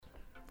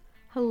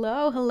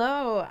Hello,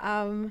 hello.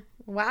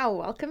 Wow,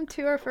 welcome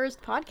to our first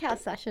podcast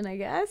session, I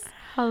guess.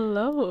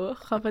 Hello,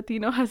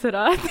 Khawateen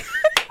Hazarat.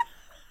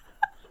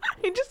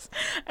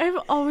 I've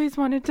always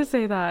wanted to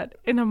say that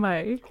in a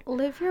mic.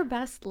 Live your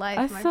best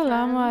life,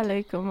 Assalamu my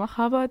friend. alaikum,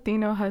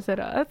 Khawateen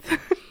Hazarat.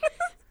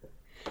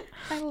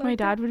 My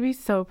dad would be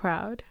so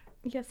proud.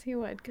 Yes, he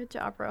would. Good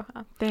job,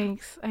 Roha.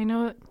 Thanks. I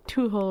know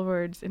 2 whole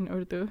words in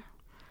Urdu.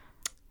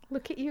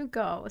 Look at you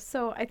go.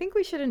 So I think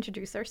we should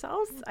introduce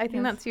ourselves. I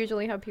think that's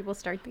usually how people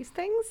start these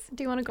things.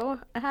 Do you want to go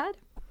ahead?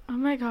 Oh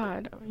my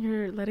god,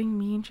 you're letting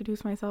me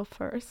introduce myself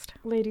first.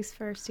 Ladies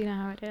first, you know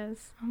how it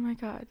is. Oh my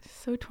god,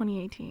 so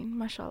 2018,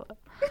 mashallah.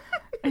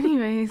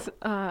 Anyways,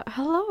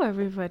 hello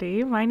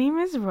everybody. My name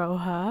is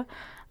Roha.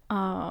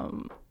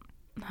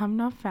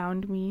 Hamna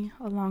found me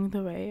along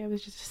the way. I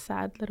was just a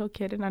sad little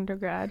kid in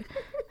undergrad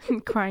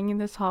crying in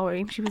this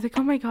hallway, and she was like,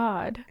 oh my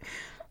god,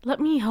 let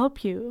me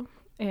help you.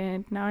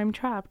 And now I'm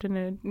trapped in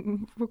a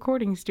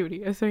recording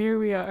studio, so here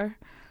we are.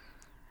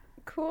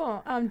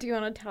 Cool. Do you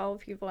want to tell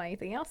people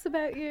anything else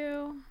about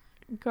you?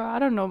 Girl, I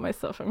don't know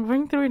myself. I'm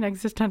going through an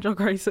existential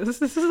crisis.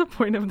 This is the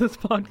point of this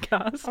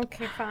podcast.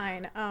 Okay,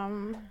 fine.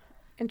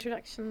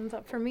 Introductions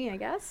up for me, I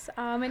guess.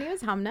 My name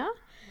is Hamna.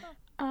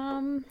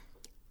 I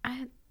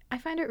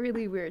find it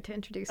really weird to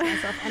introduce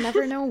myself. I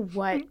never know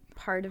what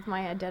part of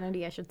my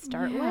identity I should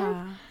start with.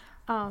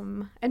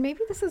 And maybe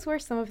this is where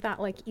some of that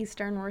like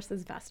Eastern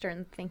versus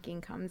Western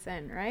thinking comes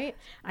in, right?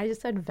 I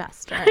just said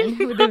Western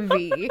with a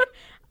V.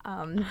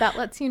 That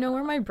lets you know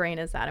where my brain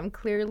is at. I'm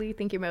clearly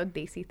thinking about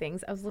desi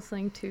things. I was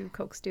listening to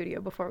Coke Studio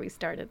before we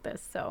started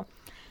this, so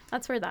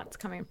that's where that's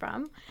coming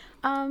from.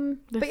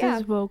 This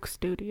is Woke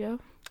Studio.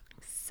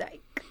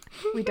 Psych.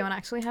 We don't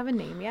actually have a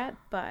name yet,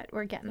 but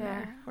we're getting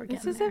there.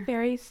 This is a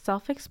very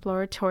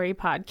self-exploratory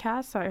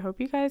podcast, so I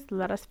hope you guys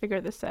let us figure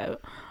this out.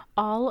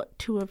 All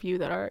 2 of you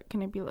that are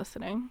going to be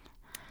listening.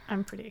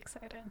 I'm pretty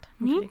excited.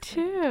 Me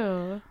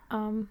too.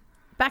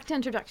 Back to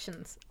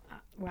introductions.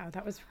 Wow,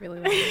 that was really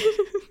long.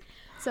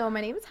 So my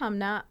name is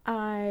Hamna.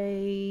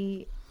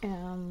 I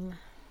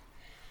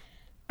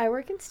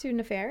work in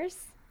student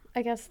affairs.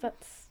 I guess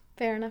that's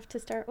fair enough to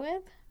start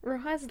with.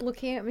 Roha's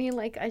looking at me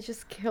like I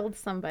just killed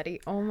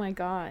somebody. Oh my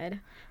god.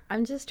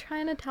 I'm just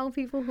trying to tell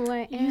people who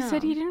I am. You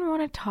said you didn't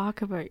want to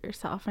talk about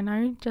yourself, and now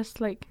you're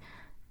just like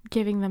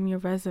giving them your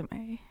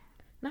resume.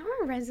 Not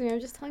my resume. I'm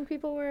just telling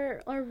people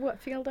where or what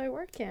field I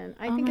work in.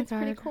 I think it's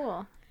pretty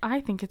cool. I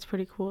think it's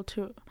pretty cool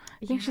too.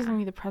 I think she's gonna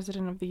be the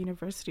president of the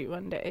university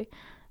one day,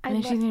 and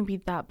then she's gonna be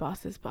that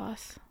boss's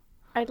boss.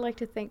 I'd like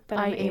to think that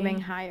I'm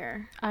aiming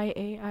higher.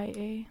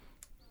 IA.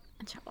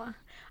 Inshallah.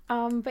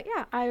 But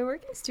yeah, I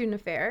work in student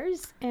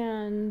affairs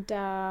and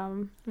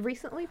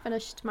recently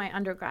finished my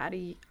undergrad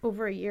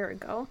over a year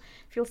ago.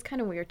 Feels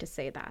kind of weird to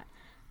say that.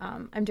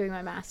 I'm doing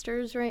my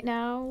master's right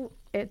now.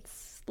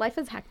 Life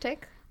is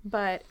hectic,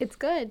 but it's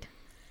good.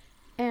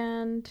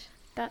 And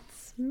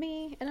that's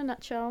me in a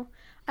nutshell.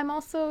 I'm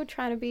also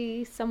trying to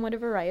be somewhat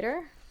of a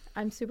writer.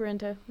 I'm super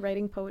into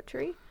writing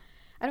poetry.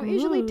 I don't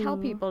usually tell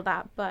people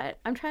that, but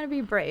I'm trying to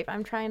be brave.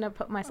 I'm trying to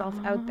put myself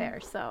out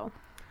there, so...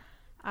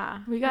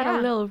 we got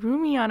a little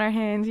roomie on our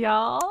hands,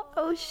 y'all.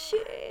 Oh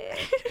shit.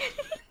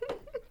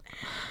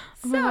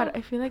 Oh my god,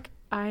 I feel like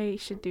I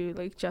should do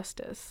like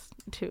justice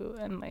too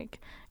and like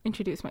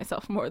introduce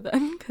myself more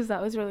then, because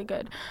that was really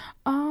good.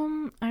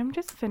 I'm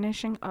just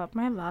finishing up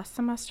my last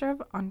semester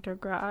of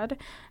undergrad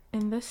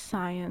in the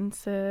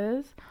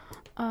sciences,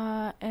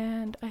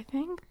 and I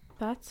think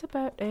that's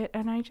about it.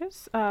 And I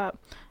just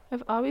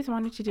I've always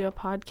wanted to do a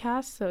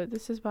podcast, so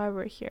this is why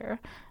we're here.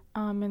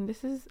 And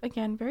this is,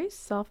 again, very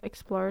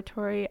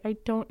self-exploratory. I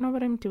don't know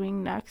what I'm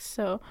doing next,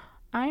 so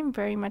I'm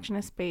very much in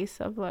a space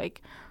of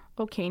like,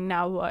 okay,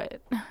 now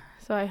what?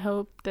 So I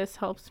hope this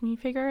helps me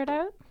figure it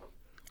out.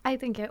 I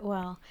think it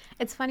will.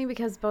 It's funny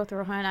because both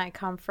Roha and I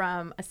come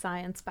from a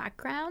science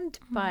background,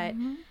 but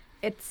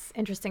it's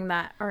interesting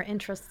that our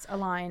interests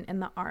align in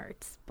the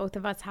arts. Both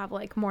of us have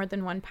like more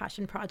than one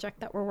passion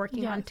project that we're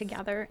working on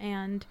together,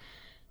 and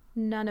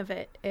none of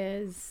it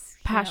is...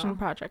 Passion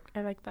project.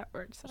 I like that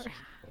word, sorry. Yeah.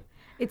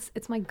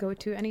 It's my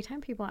go-to. Anytime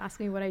people ask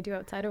me what I do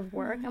outside of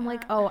work, I'm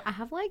like, oh, I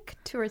have like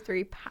 2 or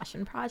 3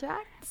 passion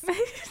projects.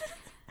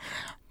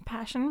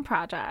 Passion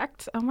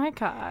project. Oh my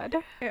god.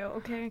 Ew,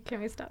 okay,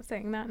 can we stop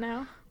saying that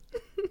now?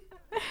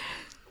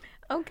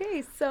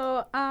 Okay,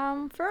 so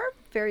for our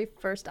very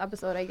first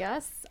episode, I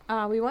guess,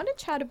 we want to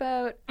chat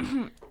about...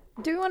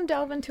 Do we want to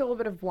delve into a little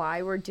bit of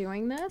why we're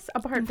doing this,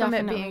 apart from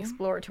it being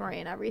exploratory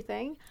and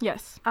everything?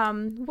 Yes.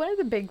 One of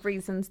the big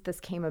reasons this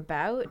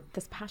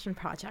passion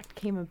project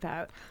came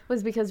about,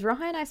 was because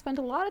Roha and I spent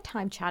a lot of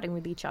time chatting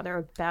with each other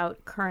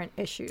about current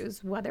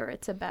issues, whether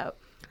it's about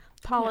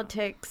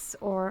politics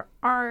or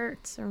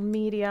arts or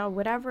media,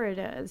 whatever it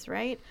is,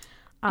 right?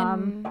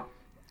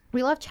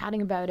 We love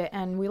chatting about it,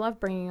 and we love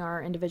bringing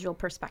our individual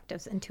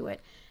perspectives into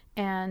it.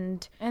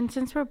 And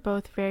since we're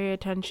both very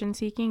attention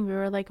seeking, we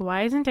were like,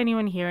 why isn't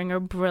anyone hearing our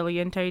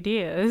brilliant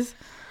ideas?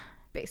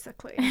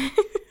 Basically.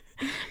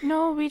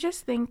 No, we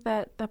just think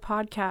that the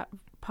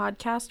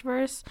podcast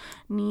verse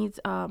needs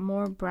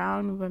more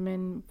brown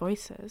women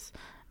voices.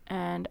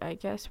 And I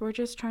guess we're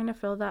just trying to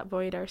fill that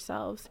void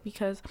ourselves,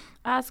 because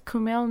as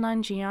Kumail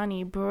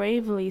Nanjiani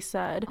bravely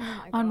said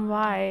on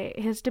why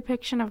his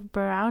depiction of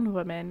brown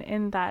women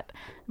in that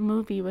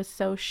movie was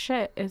so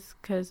shit is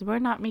because we're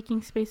not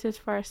making spaces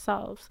for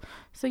ourselves.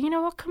 So you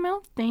know what,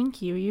 Kumail?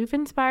 Thank you. You've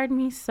inspired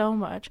me so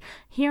much.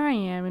 Here I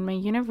am in my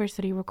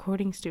university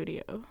recording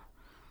studio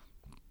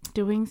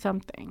doing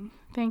something.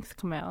 Thanks,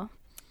 Kumail.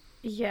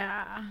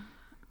 Yeah.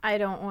 I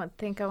don't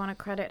think I want to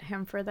credit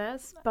him for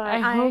this, but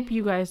I hope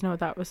you guys know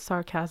that was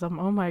sarcasm.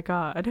 Oh my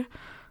god.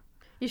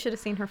 You should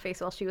have seen her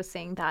face while she was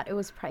saying that. It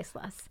was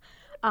priceless.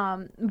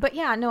 But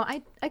yeah, no,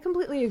 I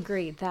completely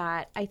agree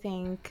that I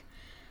think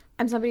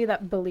I'm somebody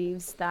that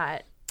believes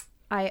that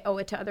I owe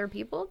it to other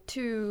people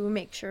to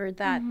make sure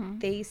that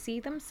they see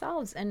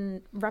themselves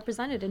and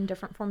represented in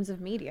different forms of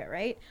media,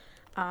 right?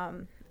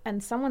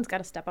 And someone's got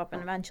to step up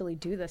and eventually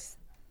do this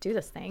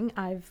thing.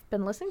 I've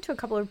been listening to a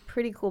couple of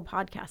pretty cool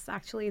podcasts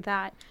actually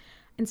that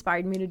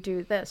inspired me to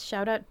do this.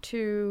 Shout out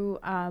to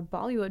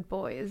Bollywood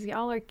Boys.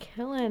 Y'all are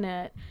killing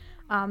it.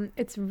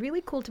 It's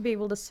really cool to be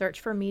able to search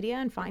for media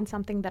and find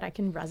something that I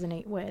can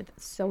resonate with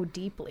so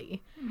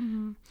deeply.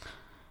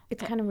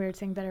 It's kind of weird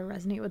saying that I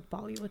resonate with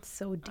Bollywood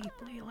so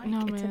deeply. Like,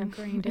 no, it's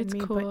ingrained in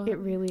me, cool. But it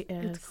really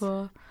is. It's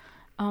cool.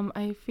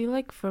 I feel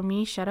like for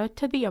me, shout out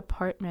to The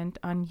Apartment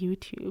on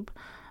YouTube.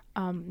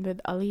 With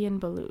Ali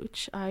and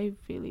Baluch. I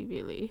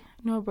really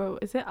no, bro,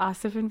 is it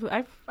Asif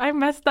and I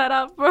messed that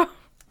up, bro.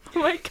 Oh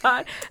my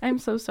god, I'm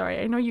so sorry.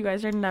 I know you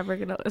guys are never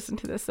gonna listen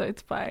to this, so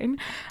it's fine.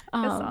 It's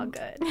all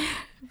good.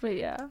 But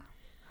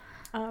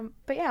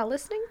yeah,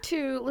 listening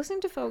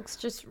to folks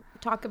just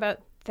talk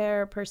about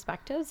their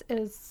perspectives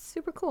is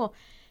super cool,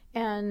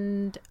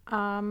 and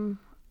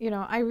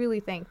I really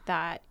think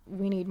that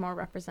we need more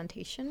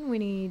representation. We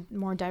need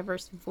more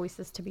diverse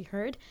voices to be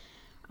heard.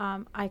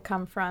 I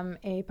come from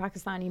a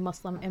Pakistani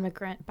Muslim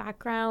immigrant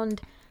background,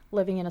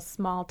 living in a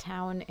small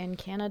town in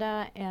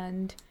Canada,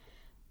 and,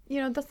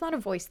 that's not a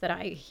voice that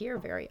I hear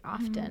very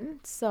often,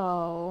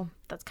 so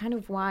that's kind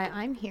of why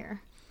I'm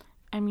here.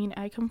 I mean,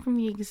 I come from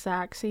the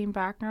exact same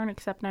background,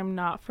 except I'm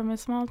not from a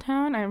small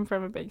town. I'm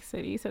from a big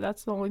city, so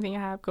that's the only thing I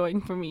have going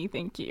for me.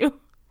 Thank you.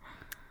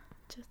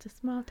 Just a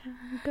small town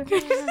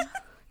girl.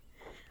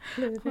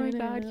 Oh my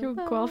god, your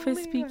Guelph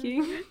is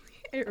speaking.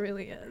 It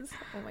really is.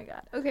 Oh my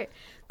god. Okay,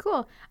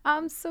 cool.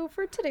 So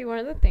for today, one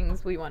of the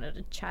things we wanted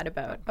to chat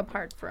about,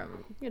 apart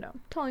from,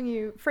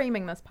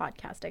 framing this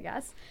podcast, I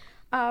guess,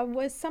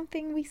 was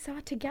something we saw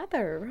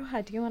together.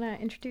 Roha, do you want to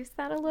introduce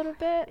that a little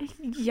bit?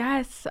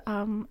 Yes.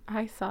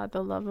 I saw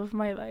the love of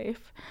my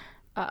life,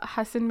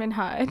 Hasan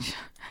Minhaj,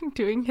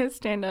 doing his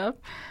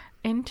stand-up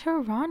in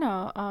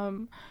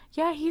Toronto.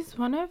 Yeah, he's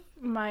one of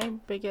my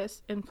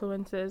biggest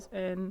influences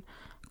in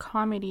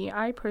comedy.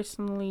 I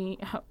personally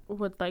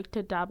would like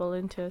to dabble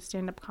into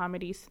stand-up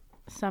comedy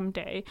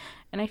someday,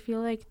 and I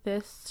feel like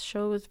this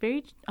show was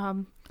very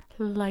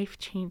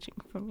life-changing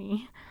for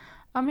me.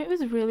 It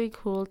was really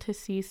cool to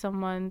see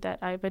someone that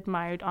I've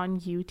admired on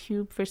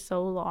YouTube for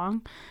so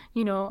long,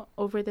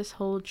 over this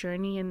whole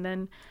journey, and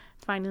then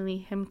finally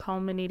him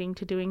culminating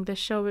to doing this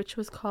show, which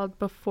was called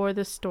Before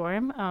the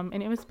Storm,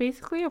 and it was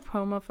basically a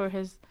promo for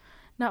his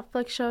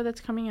Netflix show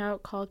that's coming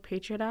out called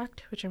Patriot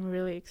Act, which I'm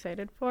really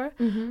excited for.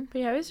 But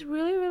yeah, it was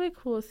really, really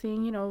cool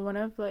seeing, one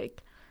of, I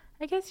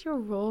guess your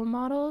role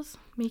models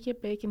make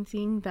it big and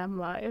seeing them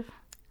live.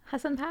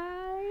 Hasan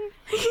Pai.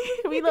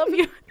 We love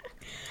you.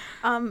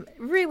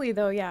 Really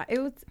though, yeah, it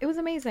was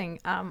amazing.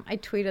 I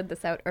tweeted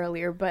this out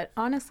earlier, but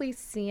honestly,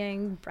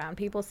 seeing brown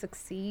people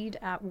succeed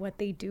at what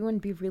they do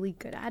and be really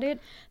good at it,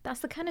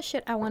 that's the kind of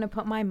shit I want to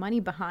put my money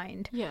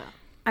behind. Yeah,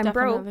 I'm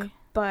definitely broke,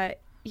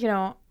 but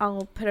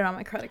I'll put it on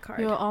my credit card.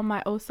 You're on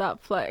my OSAP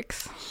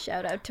flex.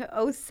 Shout out to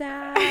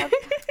OSAP.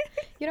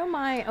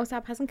 My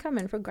OSAP hasn't come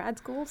in for grad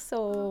school,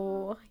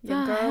 so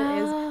your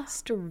girl is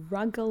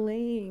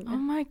struggling. Oh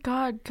my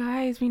god,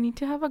 guys, we need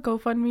to have a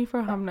GoFundMe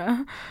for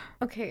Hamna.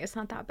 Okay, it's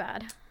not that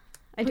bad.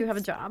 I do have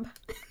a job.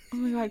 Oh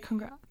my god,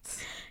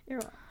 congrats.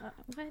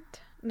 What?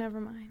 Never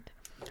mind.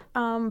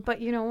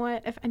 But you know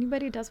what? If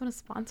anybody does want to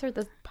sponsor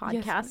this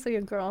podcast, so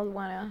your girls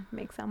want to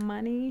make some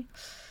money,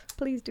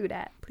 please do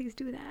that. Please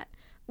do that.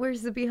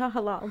 Where's Zabiha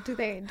Halal? Do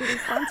they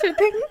sponsor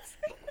things?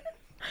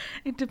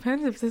 It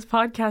depends if this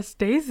podcast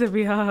stays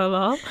Zabiha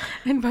Halal.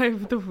 And by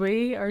the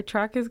way our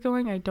track is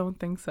going, I don't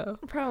think so.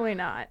 Probably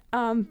not.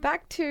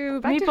 Back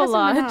to Maple Hasan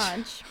Lodge.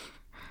 Minhaj.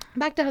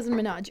 Back to Hasan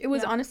Minhaj. It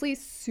was honestly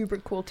super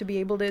cool to be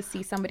able to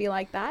see somebody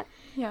like that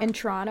in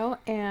Toronto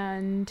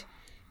and,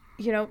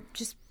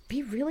 just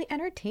be really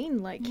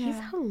entertained. He's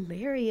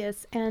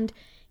hilarious and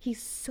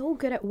he's so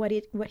good at what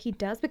he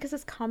does because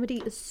his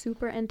comedy is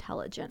super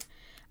intelligent.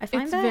 I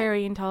find it's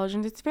very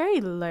intelligent. It's very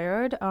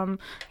layered.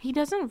 He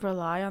doesn't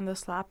rely on the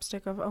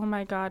slapstick of, oh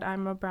my god,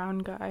 I'm a brown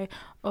guy.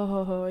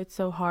 Oh, it's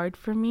so hard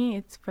for me.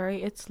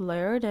 It's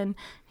layered, and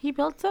he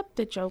builds up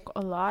the joke a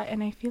lot.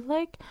 And I feel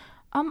like,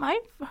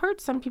 I've heard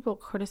some people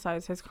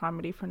criticize his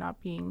comedy for not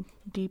being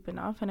deep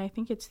enough, and I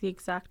think it's the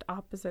exact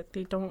opposite.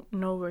 They don't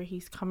know where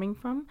he's coming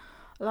from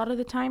a lot of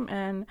the time,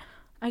 and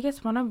I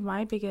guess one of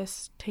my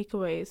biggest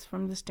takeaways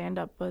from the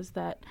stand-up was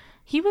that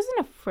he wasn't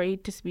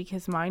afraid to speak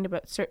his mind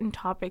about certain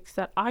topics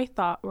that I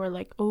thought were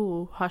like,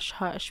 oh, hush,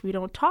 hush, we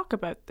don't talk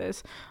about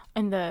this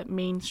in the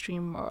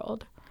mainstream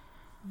world.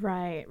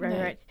 Right.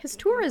 His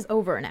tour is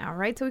over now,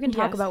 right? So we can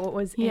talk Yes. about what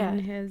was Yeah. in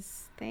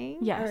his thing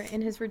or Yes.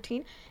 in his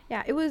routine.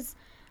 Yeah, it was.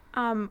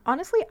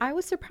 Honestly, I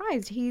was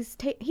surprised. He's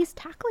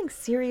tackling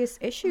serious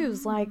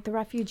issues like the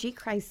refugee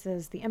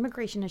crisis, the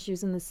immigration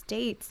issues in the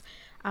States,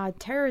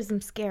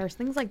 terrorism scares,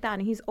 things like that.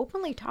 And he's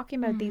openly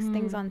talking about these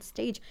things on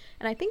stage.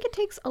 And I think it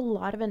takes a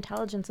lot of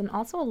intelligence and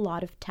also a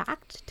lot of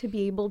tact to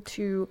be able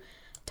to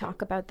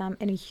talk about them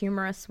in a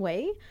humorous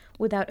way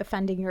without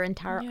offending your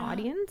entire Yeah.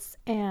 audience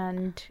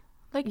and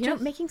Like, you know,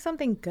 just making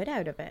something good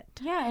out of it.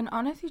 yeah, and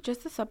honestly,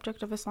 just the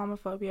subject of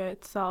Islamophobia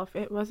itself,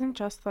 it wasn't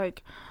just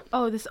like,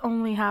 oh, this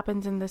only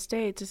happens in the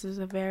States. This is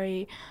a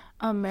very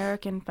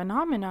American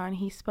phenomenon.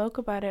 He spoke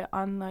about it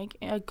on like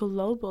a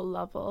global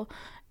level,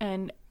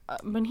 and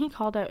when he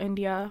called out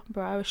India,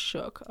 bro, I was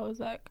shook. I was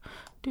like,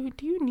 dude,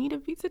 do you need a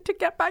visa to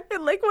get back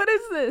in? Like, what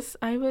is this?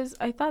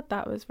 I thought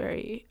that was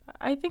very.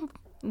 I think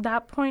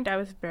that point I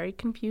was very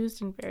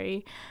confused and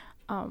very.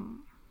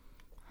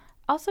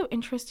 Also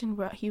interested in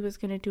what he was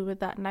going to do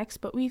with that next,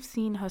 but we've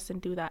seen Hassan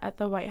do that at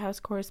the White House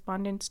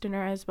Correspondents'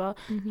 Dinner as well.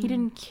 He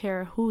didn't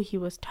care who he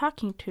was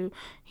talking to.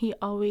 He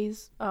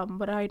always,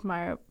 what I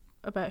admire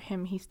about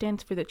him, he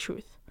stands for the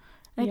truth.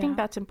 And I think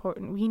Yeah. that's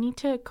important. We need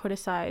to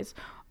criticize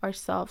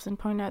ourselves and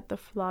point out the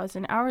flaws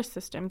in our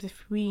systems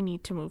if we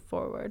need to move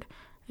forward.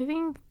 I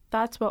think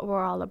that's what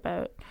we're all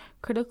about,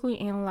 critically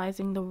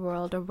analyzing the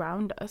world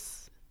around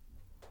us.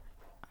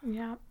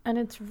 Yeah, and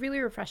it's really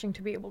refreshing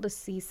to be able to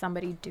see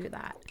somebody do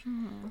that.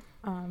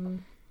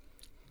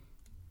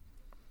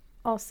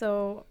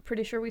 Also,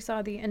 pretty sure we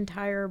saw the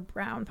entire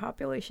brown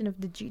population of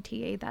the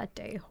GTA that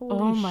day.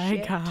 Holy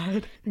shit.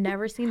 God.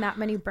 Never seen that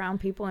many brown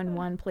people in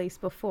one place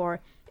before.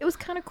 It was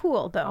kind of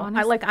cool though.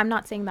 Honestly- I'm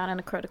not saying that in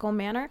a critical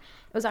manner.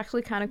 It was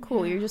actually kind of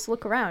cool. You just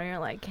look around and you're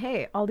like,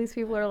 hey, all these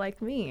people are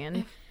like me.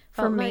 And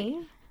for felt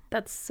me,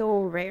 that's so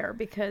rare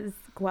because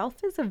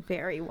Guelph is a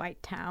very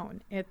white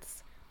town.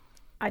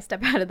 I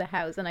step out of the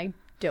house and I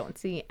don't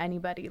see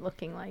anybody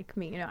looking like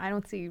me. You know, I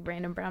don't see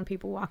random brown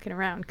people walking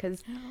around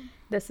because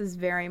this is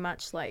very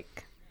much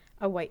like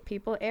a white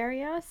people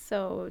area.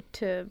 So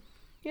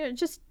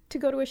just to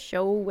go to a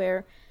show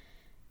where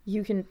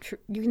you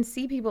can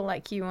see people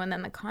like you, and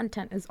then the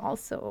content is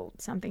also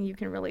something you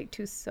can relate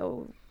to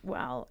so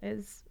well,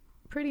 is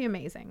pretty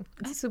amazing.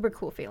 It's a super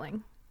cool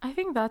feeling. I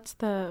think that's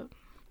the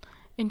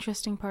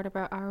interesting part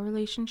about our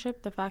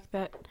relationship, the fact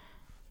that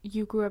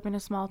you grew up in a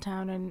small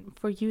town, and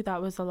for you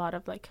that was a lot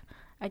of like,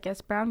 I guess,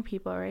 brown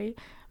people, right?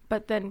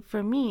 But then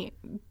for me,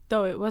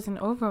 though it was an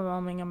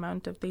overwhelming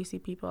amount of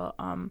Desi people,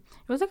 it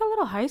was like a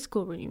little high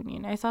school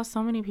reunion. I saw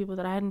so many people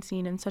that I hadn't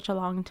seen in such a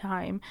long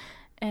time,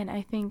 and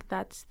I think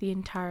that's the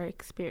entire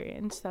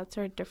experience. That's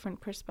our different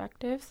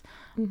perspectives.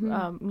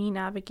 Me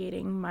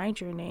navigating my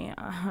journey,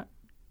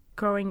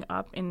 growing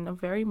up in a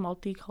very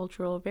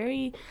multicultural,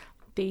 very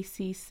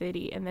Desi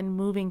city, and then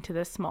moving to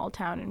this small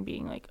town and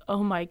being like,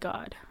 oh my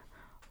God,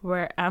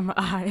 where am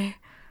I?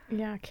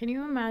 Yeah, can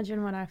you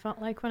imagine what I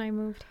felt like when I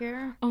moved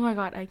here? Oh my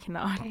God, I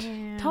cannot.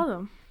 Damn. Tell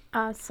them.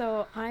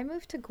 So I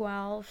moved to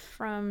Guelph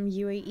from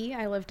UAE.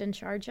 I lived in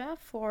Sharjah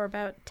for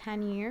about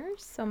 10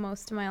 years, so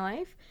most of my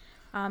life.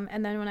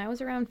 And then when I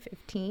was around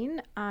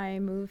 15, I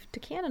moved to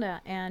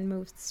Canada and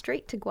moved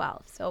straight to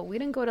Guelph. So we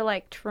didn't go to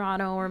like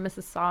Toronto or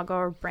Mississauga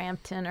or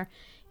Brampton or,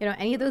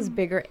 any of those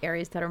bigger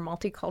areas that are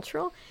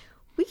multicultural.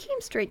 We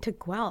came straight to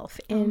Guelph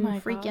in my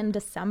freaking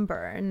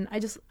December. And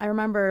I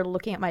remember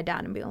looking at my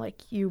dad and being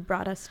like, you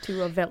brought us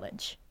to a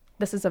village.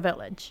 This is a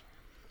village.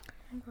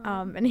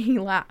 And he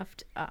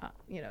laughed.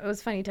 It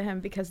was funny to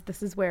him because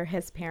this is where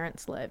his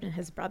parents lived and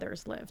his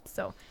brothers lived.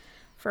 So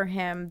for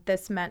him,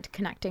 this meant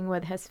connecting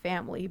with his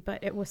family,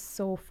 but it was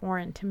so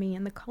foreign to me.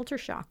 And the culture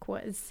shock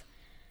was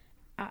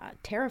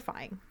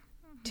terrifying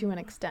to an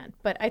extent.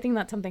 But I think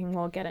that's something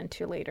we'll get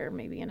into later,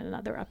 maybe in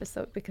another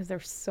episode, because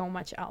there's so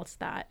much else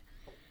that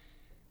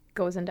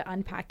goes into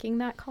unpacking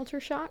that culture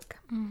shock.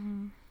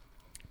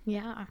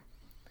 Yeah.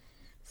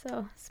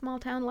 So small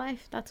town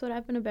life, that's what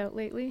I've been about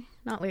lately.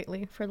 Not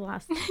lately, for the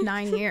last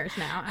 9 years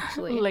now,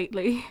 actually.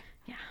 Lately.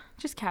 Yeah.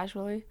 Just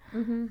casually.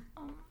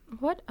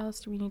 What else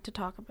do we need to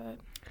talk about?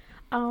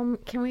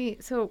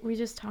 So we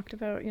just talked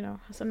about,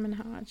 Hassan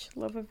Minhaj,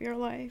 love of your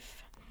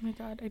life. Oh my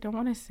God, I don't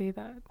want to say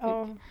that.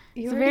 Oh,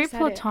 you It's a already very said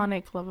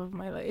platonic love of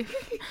my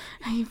life.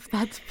 If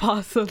that's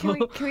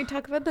possible. Can we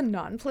talk about the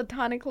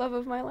non-platonic love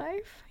of my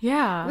life?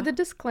 Yeah. With a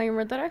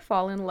disclaimer that I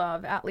fall in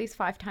love at least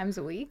 5 times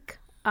a week.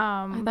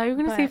 I thought you were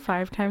going to say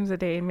 5 times a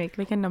day and make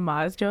like a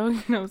namaz joke.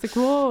 And I was like,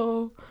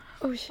 whoa.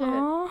 Oh shit.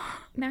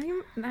 Aw. Now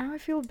I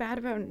feel bad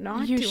about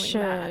not You doing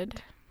should.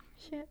 that.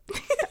 Shit.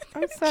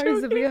 I'm sorry,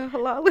 Zabia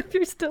Halal, if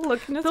you're still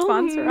looking to They'll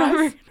sponsor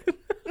never- us.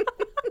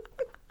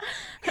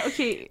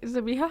 Okay,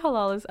 Zabiha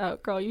Halal is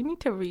out, girl. You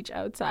need to reach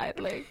outside.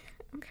 Like,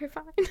 Okay,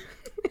 fine.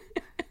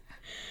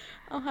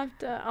 I'll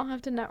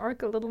have to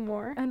network a little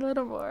more. A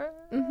little more.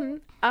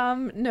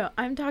 No,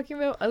 I'm talking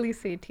about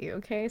Elise T,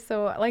 okay?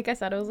 So, like I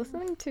said, I was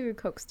listening to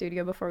Coke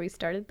Studio before we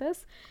started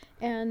this,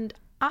 and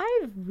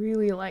I've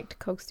really liked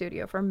Coke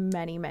Studio for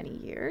many, many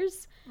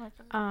years.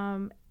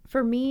 Okay.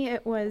 For me,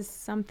 it was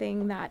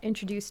something that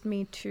introduced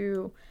me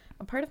to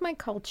a part of my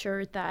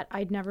culture that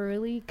I'd never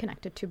really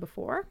connected to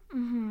before.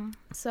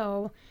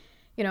 So,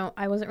 you know,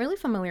 I wasn't really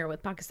familiar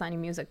with Pakistani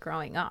music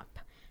growing up.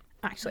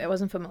 Actually, I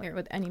wasn't familiar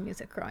with any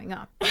music growing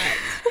up. But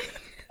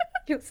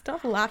you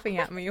stop laughing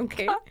at me,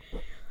 okay?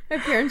 My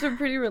parents were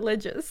pretty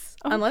religious,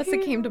 unless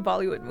it came to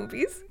Bollywood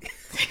movies.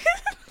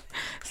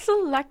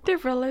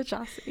 Selective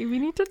religiosity. We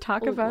need to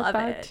talk about Love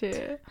that it.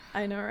 too.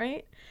 I know,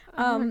 right?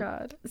 Oh my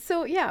god.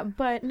 So yeah,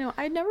 but no,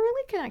 I never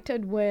really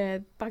connected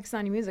with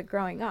Pakistani music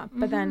growing up.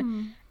 But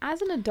then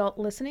as an adult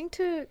listening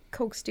to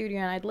Coke Studio,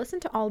 and I'd listen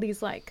to all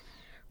these like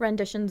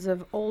renditions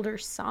of older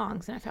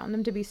songs, and I found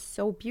them to be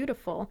so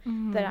beautiful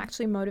that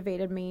actually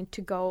motivated me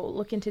to go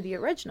look into the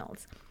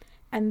originals.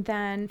 And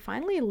then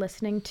finally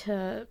listening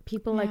to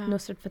people like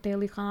Nusrat Fateh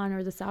Ali Khan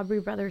or the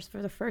Sabri brothers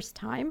for the first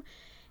time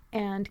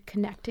and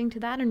connecting to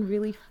that and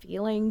really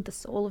feeling the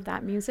soul of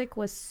that music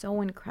was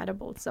so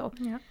incredible. So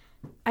Yeah.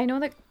 I know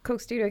that Coke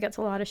Studio gets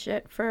a lot of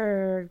shit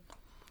for,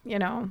 you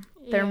know,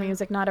 their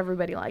music. Not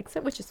everybody likes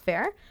it, which is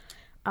fair.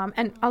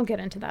 And I'll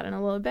get into that in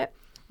a little bit.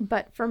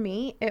 But for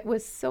me, it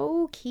was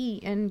so key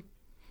in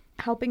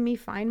helping me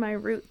find my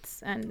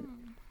roots and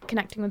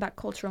connecting with that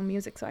cultural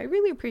music. So I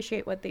really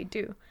appreciate what they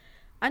do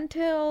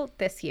until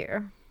this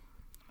year.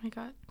 Oh my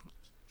god.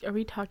 Are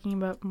we talking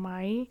about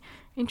my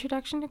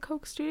introduction to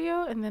Coke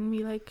Studio and then we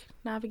like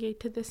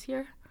navigate to this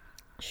year?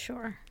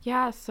 Sure.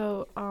 Yeah,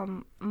 so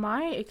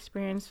my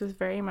experience was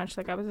very much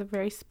like I was a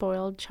very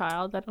spoiled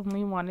child that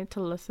only wanted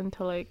to listen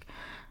to like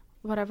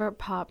whatever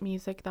pop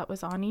music that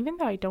was on, even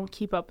though I don't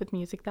keep up with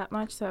music that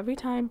much. So every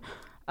time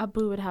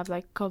Abu would have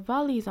like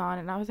Qawwalis on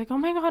and I was like, oh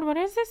my god, what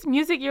is this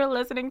music you're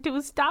listening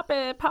to? Stop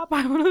it, Pop,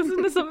 I want to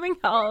listen to something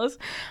else.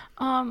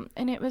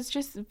 And it was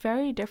just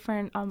very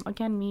different.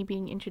 Again, me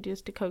being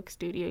introduced to Coke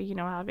Studio, you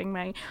know, having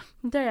my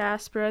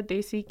diaspora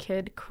Desi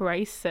kid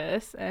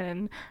crisis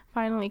and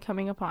finally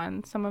coming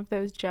upon some of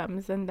those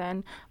gems and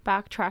then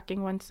backtracking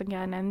once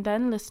again and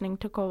then listening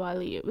to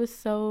Qawwali. It was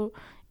so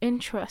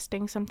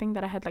interesting, something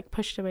that I had like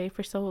pushed away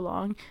for so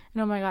long,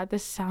 and oh my god,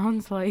 this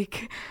sounds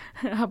like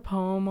a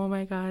poem. Oh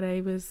my god,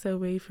 I was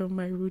away from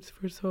my roots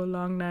for so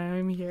long, now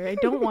I'm here. I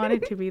don't want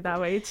it to be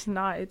that way. It's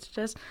not. It's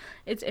just,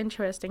 it's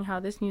interesting how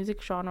this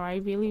music genre, I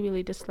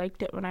really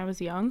disliked it when I was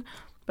young,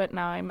 but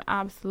now I'm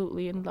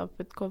absolutely in love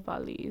with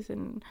Qawwalis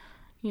and,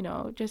 you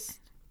know,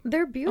 just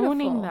They're beautiful.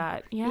 owning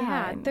that.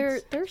 Yeah, they're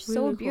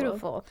so really cool.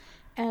 beautiful.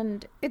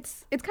 And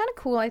it's kind of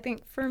cool, I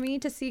think, for me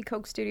to see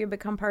Coke Studio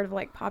become part of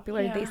like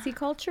popular Desi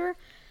culture,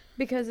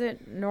 because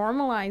it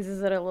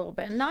normalizes it a little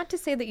bit. Not to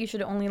say that you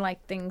should only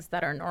like things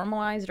that are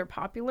normalized or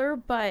popular,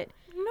 but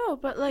no,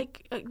 but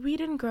like we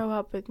didn't grow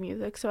up with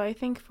music, so I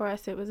think for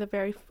us it was a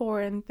very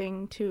foreign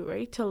thing too,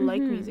 right? To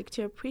like music,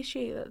 to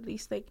appreciate at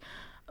least like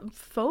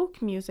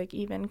folk music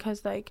even,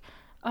 because like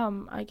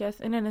I guess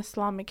in an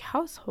Islamic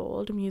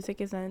household music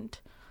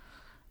isn't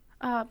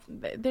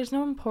there's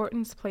no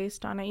importance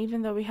placed on it,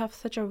 even though we have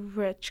such a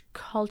rich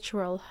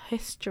cultural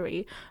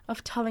history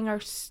of telling our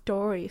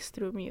stories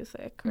through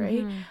music,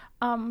 right?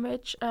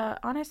 Which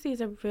honestly is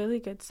a really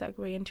good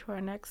segue into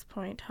our next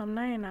point.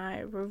 Hamna and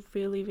I were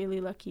really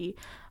lucky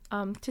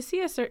to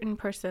see a certain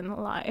person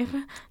live,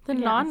 the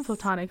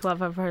non-platonic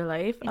love of her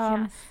life.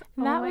 And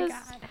that was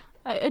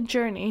a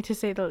journey, to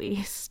say the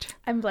least.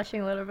 I'm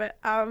blushing a little bit.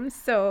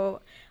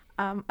 So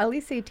Ali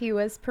Sethi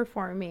was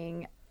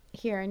performing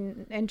here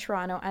in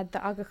Toronto at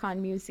the Aga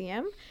Khan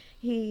Museum.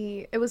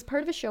 It was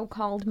part of a show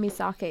called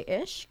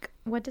Misake-Ishq.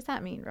 What does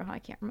that mean, Roha? I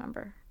can't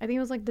remember. I think it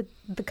was like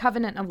the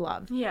covenant of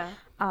love. Yeah.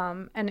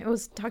 And it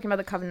was talking about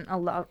the covenant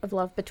of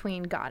love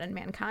between God and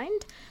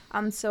mankind.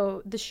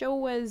 So the show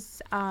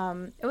was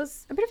it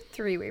was a bit of a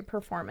three-way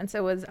performance.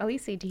 It was Ali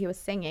Sethi, he was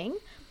singing.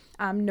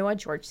 Noah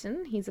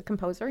Georgeson, he's a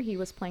composer. He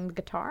was playing the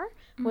guitar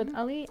with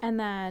Ali. And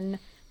then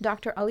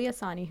Dr. Ali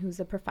Asani, who's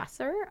a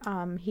professor,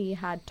 he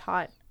had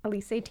taught Ali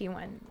Sethi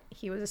when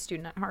he was a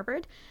student at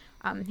Harvard.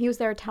 He was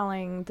there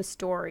telling the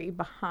story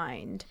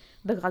behind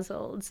the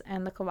ghazals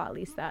and the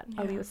qawwalis that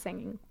Ali was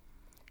singing.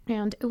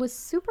 And it was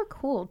super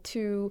cool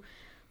to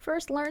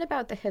first learn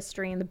about the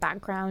history and the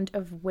background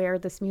of where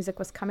this music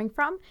was coming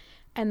from.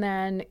 And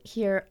then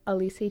hear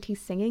Ali Sethi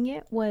singing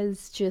it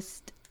was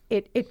just,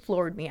 it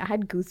floored me. I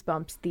had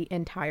goosebumps the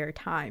entire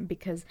time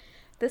because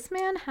this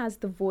man has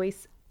the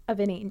voice of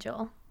an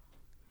angel.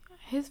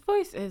 His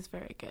voice is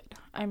very good.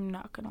 I'm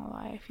not gonna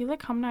lie. I feel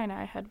like Hamna and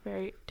I had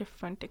very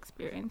different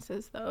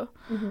experiences, though.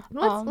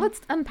 Let's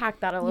unpack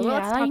that a little. Yeah,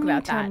 Let's talk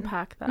about to that.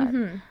 unpack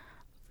that.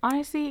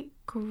 Honestly,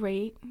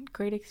 great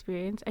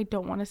experience. I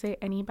don't want to say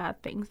any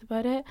bad things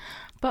about it,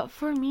 but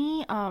for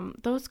me,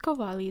 those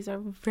qawwalis are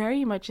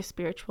very much a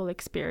spiritual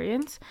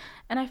experience,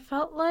 and I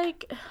felt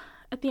like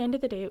at the end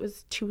of the day, it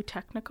was too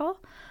technical.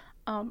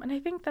 And I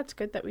think that's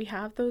good that we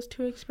have those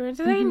two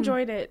experiences. I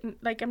enjoyed it.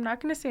 Like, I'm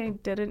not going to say I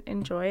didn't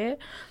enjoy it,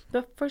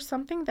 but for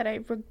something that I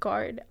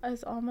regard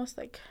as almost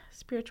like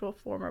spiritual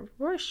form of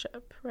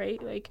worship,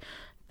 right? Like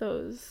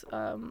those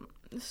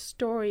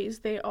stories,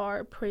 they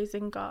are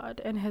praising God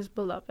and his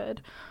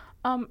beloved.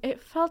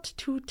 It felt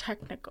too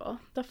technical.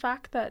 The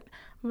fact that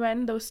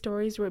when those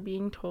stories were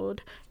being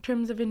told,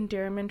 terms of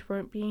endearment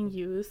weren't being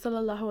used,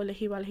 sallallahu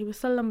alaihi wa alihi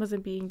wasallam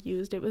wasn't being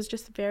used. It was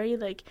just very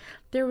like,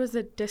 there was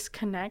a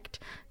disconnect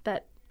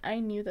that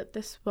I knew that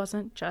this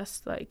wasn't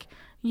just like,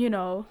 you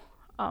know,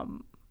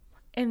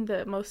 in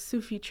the most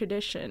Sufi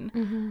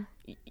tradition,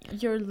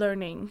 you're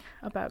learning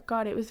about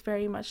God. It was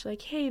very much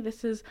like, hey,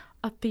 this is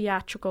a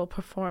theatrical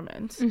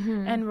performance,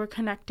 and we're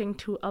connecting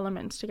two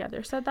elements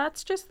together. So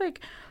that's just like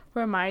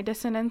where my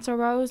dissonance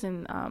arose,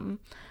 and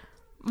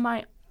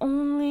my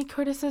only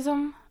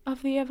criticism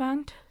of the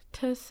event,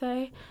 to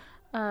say.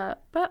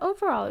 But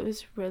overall, it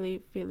was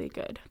really, really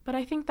good. But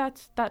I think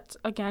that's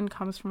again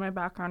comes from my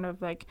background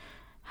of like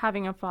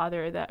having a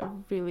father that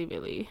really,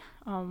 really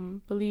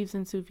believes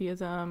in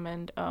Sufism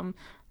and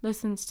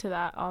listens to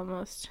that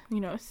almost, you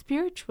know,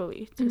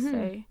 spiritually, to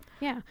say.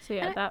 Yeah. So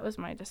yeah, that was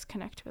my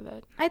disconnect with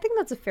it. I think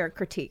that's a fair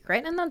critique,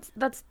 right? And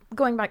that's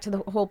going back to the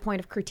whole point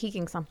of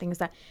critiquing something, is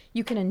that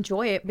you can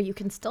enjoy it, but you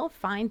can still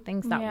find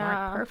things that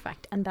weren't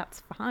perfect, and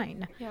that's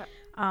fine. Yeah.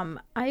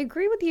 I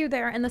agree with you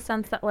there in the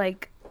sense that,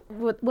 like,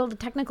 well, the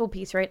technical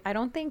piece, right? I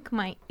don't think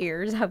my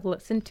ears have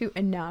listened to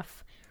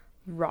enough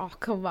raw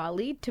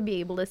Qawwali to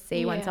be able to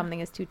say when something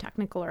is too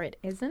technical or it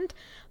isn't.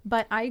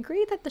 But I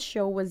agree that the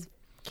show was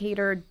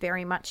catered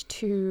very much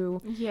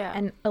to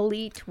an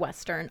elite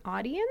Western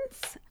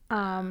audience.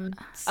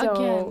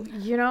 So,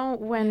 again, you know,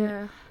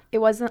 when it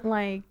wasn't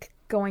like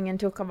going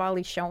into a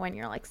Qawwali show and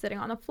you're like sitting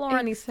on the floor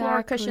and these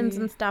floor cushions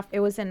and stuff.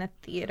 It was in a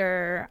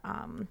theater.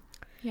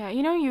 Yeah,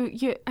 you know,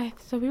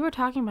 so we were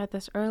talking about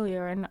this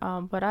earlier, and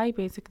but I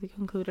basically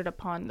concluded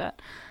upon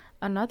that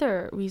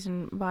another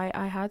reason why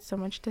I had so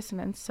much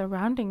dissonance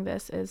surrounding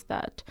this is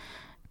that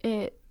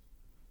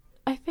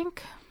I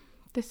think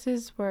this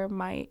is where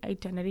my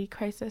identity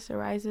crisis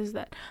arises,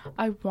 that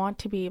I want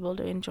to be able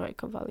to enjoy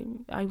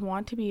Qawwali. I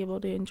want to be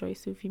able to enjoy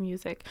Sufi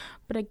music.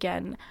 But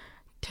again,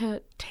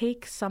 to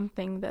take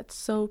something that's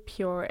so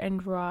pure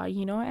and raw,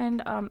 you know,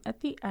 and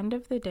at the end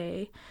of the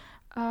day,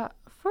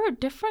 for a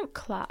different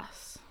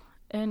class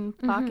in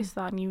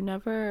Pakistan,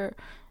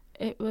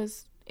 it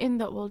was, in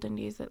the olden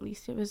days at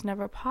least, it was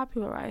never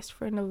popularized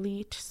for an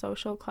elite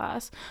social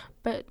class.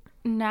 But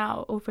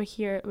now over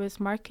here, it was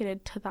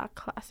marketed to that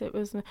class.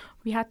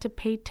 We had to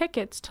pay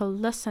tickets to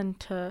listen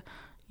to,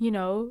 you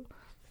know,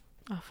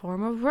 a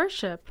form of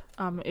worship,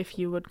 if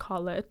you would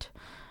call it.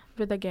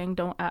 But the gang,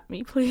 don't at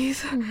me,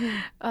 please.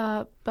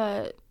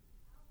 But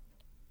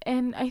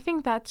I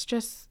think that's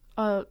just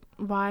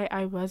why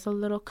I was a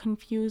little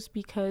confused,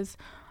 because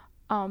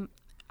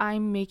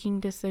I'm making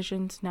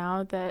decisions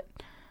now that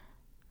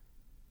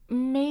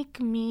make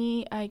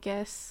me, I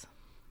guess,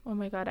 oh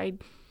my god, I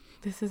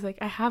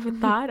have a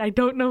thought, I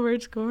don't know where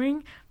it's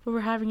going, but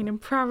we're having an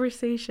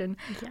improvisation.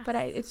 Yes. But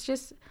it's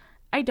just,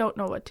 I don't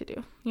know what to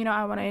do. You know,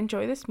 I want to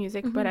enjoy this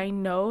music, but I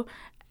know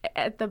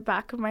at the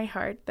back of my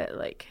heart that,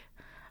 like,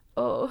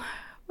 oh,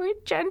 we're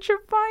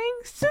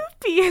gentrifying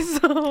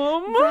Sufism.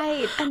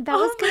 Right. And that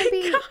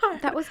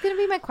was gonna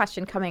be my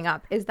question coming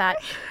up, is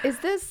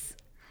this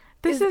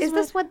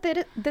what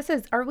this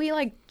is? Are we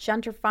like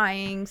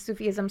gentrifying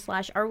Sufism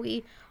 / are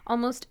we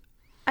almost,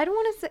 I don't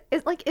want to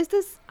say, is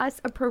this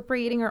us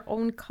appropriating our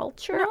own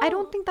culture? No, I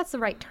don't think that's the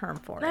right term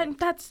for it.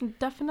 That's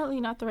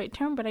definitely not the right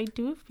term, but I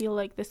do feel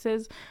like this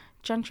is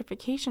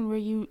gentrification, where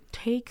you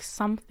take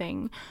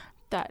something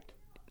that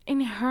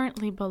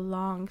inherently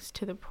belongs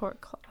to the poor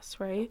class,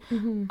 right?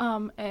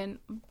 And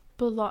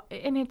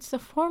it's a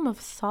form of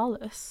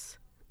solace,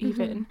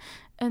 even.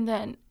 And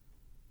then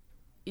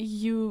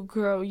you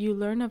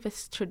learn of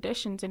its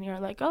traditions, and you're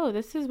like, oh,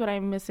 this is what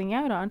I'm missing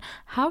out on.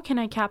 How can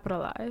I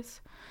capitalize?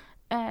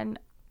 And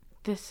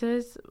this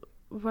is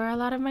where a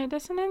lot of my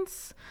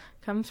dissonance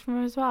comes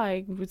from as well.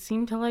 I would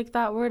seem to like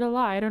that word a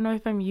lot. I don't know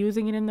if I'm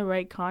using it in the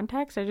right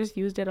context. I just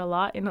used it a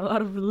lot in a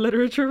lot of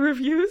literature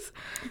reviews.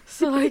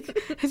 So, like,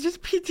 it's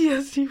just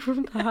PTSD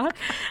from that.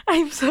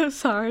 I'm so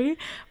sorry.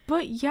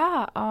 But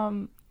yeah,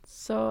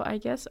 so I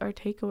guess our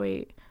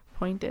takeaway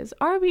point is,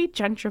 are we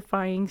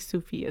gentrifying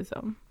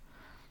Sufism?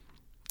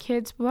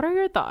 Kids, what are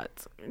your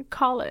thoughts?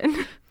 Call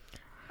in.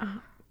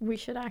 We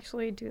should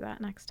actually do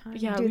that next time.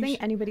 Yeah, do you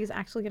think anybody's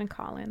actually going to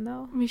call in,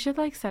 though? We should,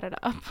 like, set it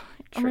up.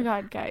 True. Oh my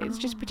god, guys.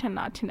 Just pretend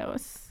not to know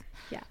us.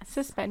 Yes.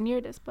 Suspend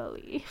your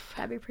disbelief.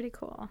 That'd be pretty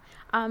cool.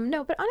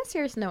 No, but on a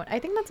serious note, I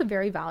think that's a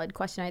very valid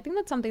question. I think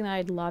that's something that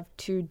I'd love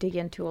to dig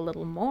into a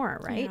little more,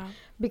 right? Yeah.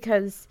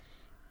 Because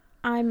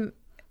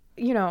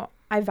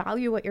I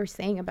value what you're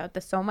saying about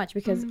this so much,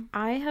 because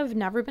I have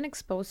never been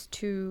exposed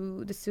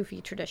to the Sufi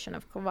tradition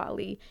of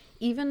Qawwali,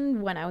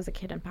 even when I was a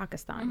kid in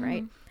Pakistan,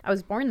 right? I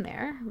was born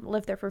there,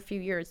 lived there for a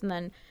few years, and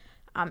then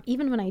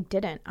even when I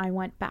didn't, I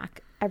went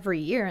back every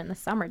year in the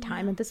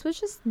summertime, and this was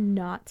just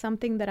not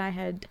something that I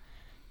had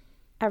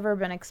ever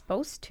been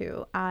exposed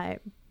to. I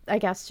I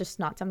guess just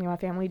not something my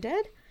family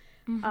did.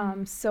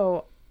 Mm-hmm.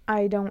 So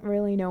I don't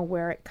really know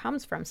where it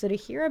comes from. So to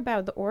hear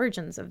about the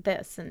origins of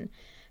this and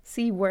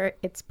see where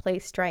it's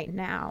placed right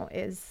now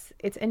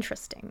it's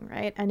interesting,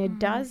 right? And it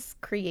does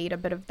create a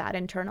bit of that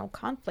internal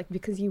conflict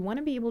because you want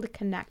to be able to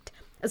connect,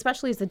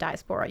 especially as the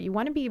diaspora. You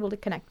want to be able to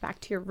connect back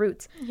to your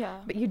roots, Yeah.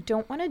 but you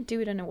don't want to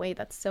do it in a way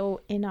that's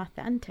so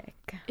inauthentic.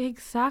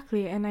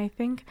 Exactly. And I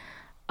think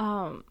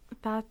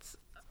that's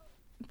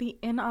the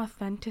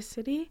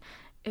inauthenticity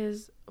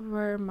is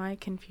where my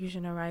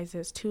confusion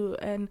arises too.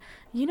 And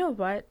you know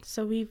what?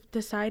 So we've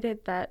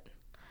decided that,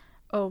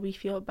 oh, we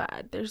feel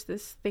bad. There's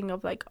this thing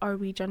of like, are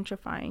we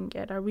gentrifying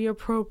it? Are we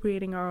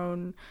appropriating our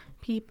own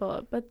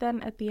people? But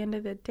then at the end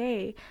of the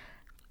day,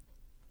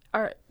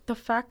 the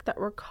fact that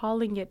we're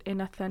calling it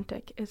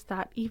inauthentic, is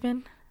that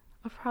even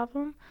a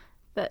problem?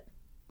 That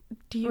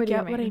do you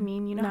get what I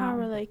mean? You know how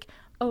we're like,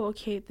 oh,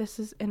 okay, this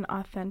is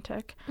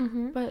inauthentic,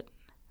 but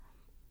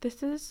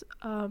this is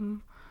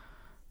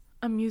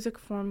a music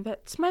form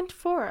that's meant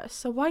for us.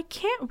 So why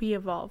can't we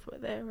evolve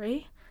with it,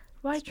 right?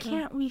 Why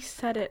can't we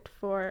set it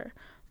for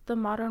the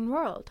modern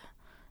world?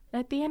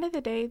 At the end of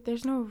the day,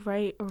 there's no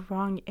right or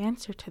wrong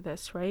answer to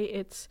this, right?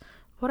 It's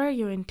what are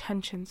your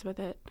intentions with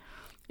it?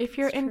 If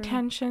your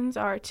intentions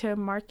are to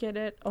market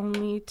it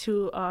only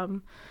to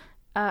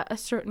a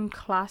certain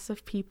class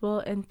of people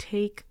and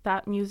take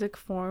that music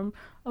form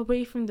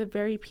away from the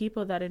very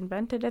people that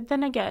invented it,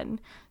 then again,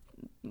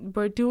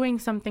 we're doing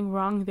something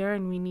wrong there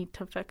and we need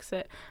to fix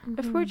it.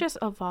 If we're just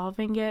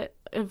evolving it,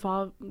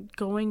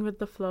 going with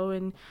the flow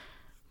and,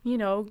 you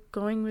know,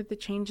 going with the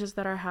changes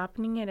that are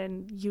happening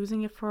and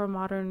using it for a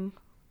modern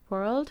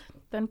world,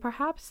 then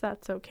perhaps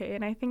that's okay.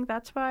 And I think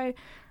that's why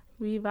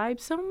we vibe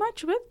so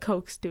much with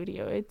Coke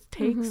Studio. It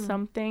takes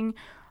something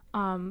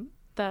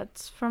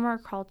that's from our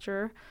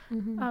culture,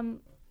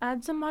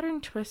 adds a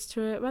modern twist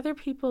to it. Whether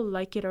people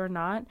like it or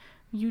not,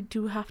 you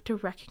do have to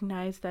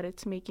recognize that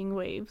it's making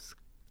waves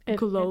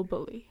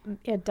globally.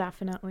 It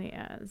definitely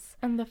is.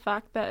 And the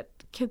fact that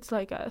kids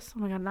like us, oh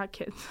my god, not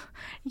kids,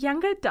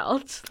 young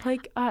adults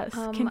like us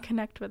can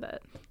connect with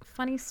it.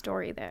 Funny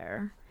story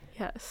there.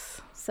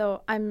 Yes.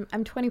 So I'm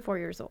 24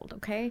 years old,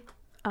 okay?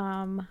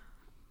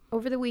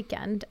 Over the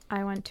weekend,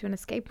 I went to an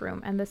escape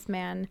room and this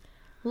man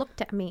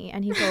looked at me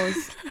and he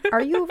goes,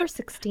 "Are you over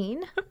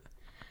 16?"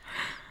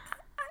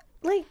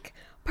 Like,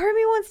 part of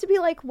me wants to be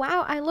like,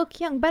 wow, I look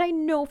young, but I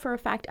know for a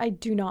fact I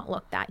do not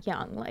look that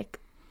young. Like,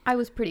 I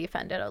was pretty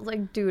offended. I was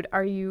like, dude,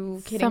 are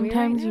you kidding me right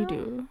Sometimes now? you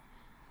do.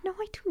 No,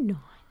 I do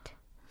not.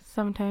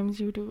 Sometimes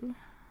you do.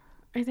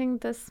 I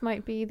think this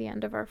might be the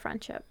end of our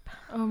friendship.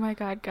 Oh my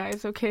god,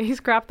 guys. Okay,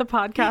 scrap the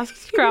podcast.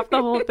 Scrap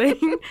the whole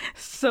thing.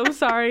 So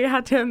sorry I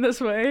had to end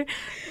this way.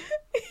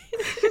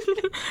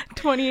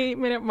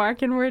 28-minute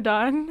mark and we're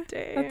done.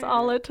 Damn. That's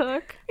all it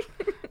took.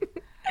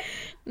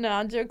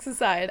 No, jokes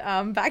aside,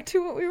 back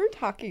to what we were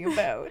talking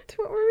about.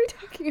 What were we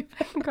talking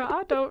about? God,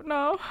 I don't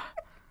know.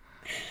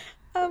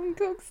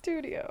 Coke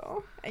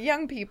Studio.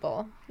 Young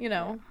people, you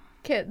know,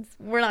 kids.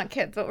 We're not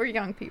kids, but we're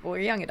young people. We're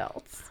young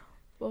adults.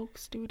 Woke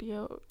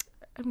Studio.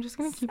 I'm just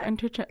gonna keep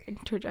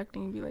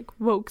interjecting and be like,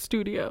 Woke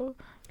Studio.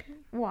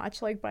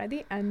 Watch, like, by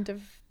the end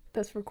of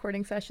this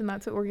recording session,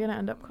 that's what we're gonna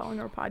end up calling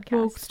our podcast.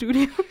 Woke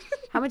Studio.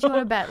 How much you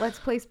want to bet? Let's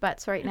place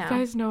bets right now. You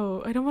guys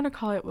know, I don't want to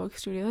call it Woke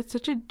Studio. That's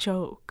such a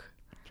joke.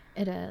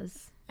 It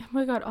is. Oh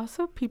my god,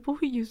 also people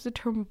who use the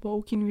term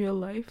woke in real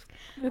life,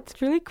 it's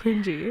really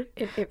cringy.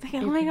 Like,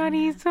 oh my god,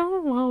 he's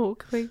so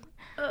woke. Like,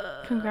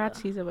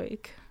 congrats, he's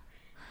awake.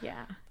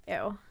 Yeah.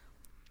 Ew.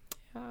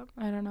 Yeah,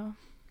 I don't know.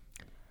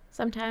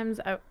 Sometimes,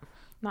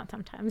 not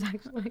sometimes,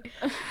 actually.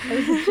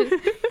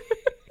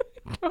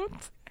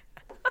 Don't.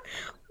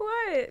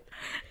 What?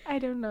 I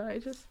don't know. I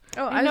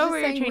I know was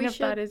where just your train of should...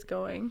 thought is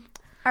going.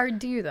 Or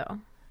do you, though?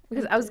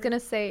 Because I was going to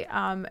say,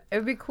 it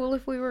would be cool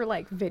if we were,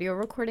 like, video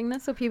recording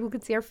this so people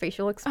could see our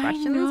facial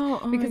expressions. I know.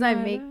 Oh because my I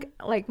God. make,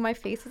 like, my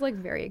face is, like,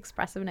 very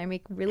expressive and I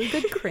make really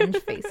good cringe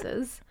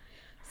faces.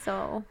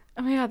 So.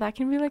 Oh my god, that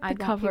can be like the I'd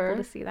cover. want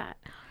people to see that.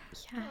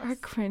 Yes. Our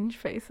cringe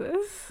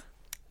faces.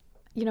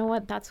 You know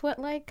what? That's what,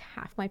 like,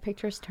 half my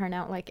pictures turn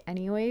out like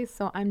anyways,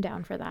 so I'm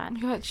down for that. Oh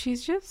my god,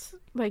 she's just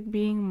like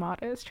being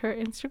modest. Her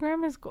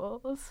Instagram is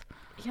goals.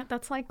 Yeah,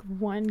 that's like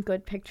one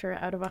good picture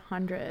out of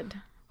 100.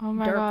 Oh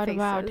my Derp god,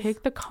 wow, faces.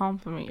 take the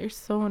compliment. You're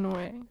so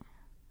annoying.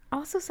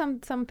 Also,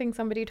 something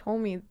somebody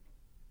told me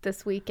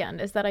this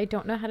weekend is that I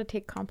don't know how to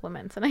take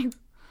compliments, and I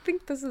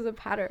think this is a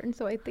pattern,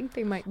 so I think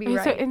they might be Okay,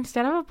 right. so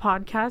instead of a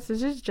podcast,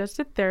 this is just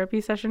a therapy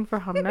session for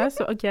Hamna.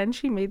 So again,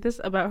 she made this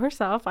about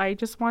herself. I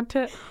just want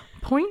to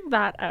point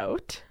that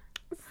out.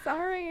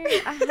 Sorry,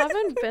 I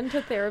haven't been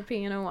to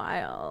therapy in a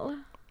while.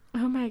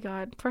 Oh my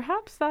god,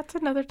 perhaps that's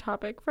another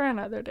topic for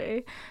another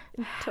day.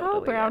 How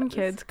Totally brown is.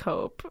 kids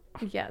cope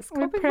Yes, with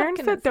coping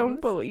parents that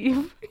don't mechanisms.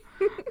 believe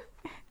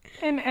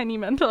in any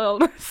mental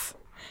illness.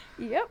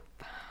 Yep.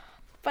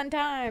 Fun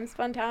times,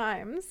 fun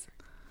times.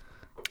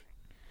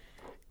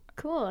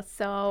 Cool.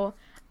 So,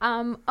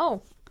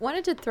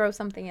 wanted to throw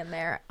something in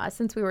there.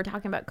 Since we were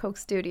talking about Coke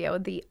Studio,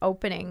 the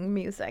opening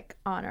music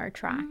on our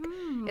track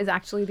is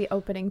actually the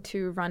opening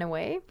to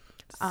Runaway.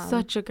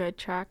 Such a good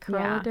track.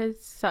 Corolla yeah.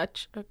 did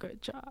such a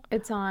good job.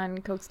 It's on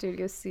Coke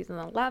Studios season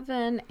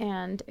 11,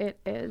 and it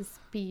is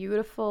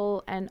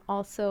beautiful, and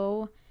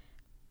also,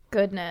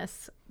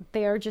 goodness,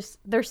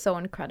 they're so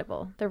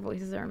incredible. Their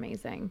voices are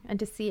amazing, and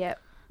to see it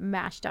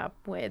mashed up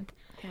with,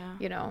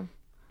 Yeah.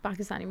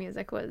 Pakistani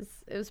music it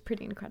was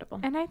pretty incredible.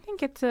 And I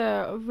think it's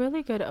a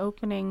really good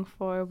opening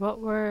for what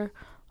we're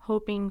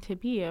hoping to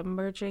be, a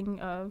merging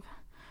of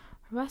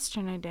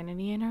Western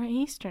identity and our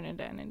Eastern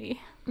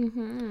identity.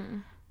 Mm-hmm.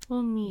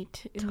 We'll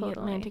meet in the Totally.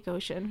 Atlantic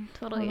Ocean.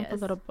 Totally on a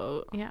is. little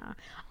boat. Yeah.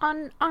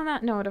 On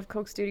that note of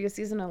Coke Studios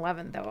season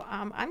 11, though,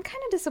 I'm kind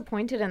of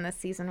disappointed in this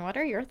season. What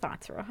are your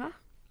thoughts, Roha?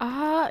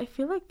 I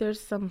feel like there's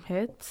some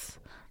hits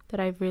that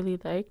I really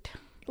liked.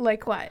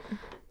 Like what?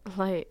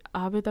 Like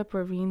Abida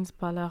Parveen's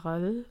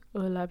Balagal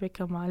Ula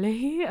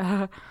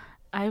Kamalehi.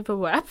 I've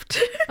wept.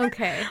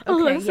 Okay.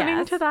 Listening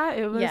yes. to that,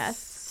 it was Yes.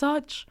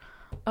 such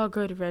a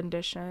good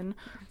rendition.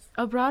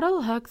 Abrar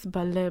al Haq's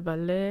Balle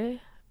Balle.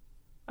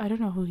 I don't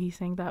know who he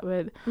sang that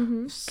with.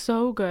 Mm-hmm.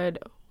 So good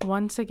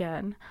once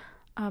again.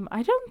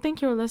 I don't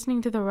think you're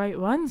listening to the right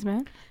ones,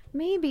 man.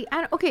 Maybe.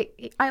 I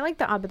like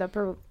the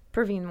Abida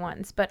Parveen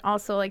ones, but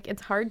also, like,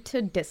 it's hard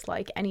to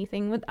dislike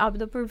anything with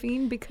Abida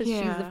Parveen because she's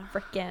a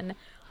freaking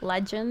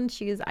legend.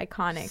 She's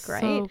iconic,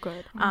 right? So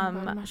good. Oh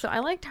my God, So I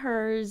liked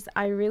hers.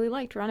 I really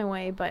liked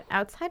Runaway, but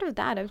outside of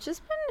that, I've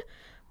just been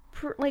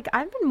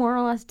I've been more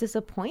or less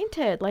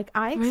disappointed. Like,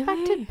 I Really?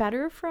 expected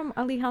better from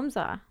Ali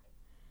Hamza.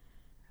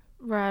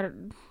 Right.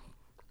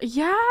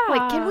 Yeah.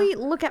 Like, can we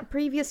look at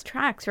previous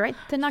tracks, right?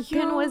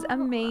 Tanakkun was Yo.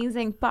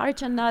 amazing.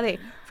 Parchanade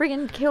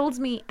friggin' kills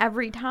me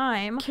every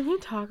time. Can we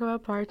talk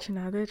about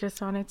Parchanade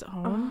just on its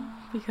own?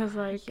 Because,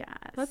 like, Yes.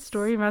 that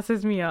story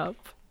messes me up.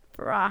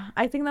 Bruh,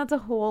 I think that's a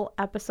whole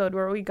episode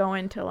where we go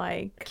into,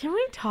 like... Can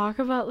we talk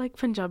about, like,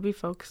 Punjabi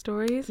folk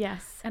stories?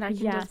 Yes. And I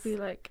can just be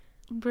like,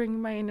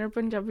 bring my inner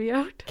Punjabi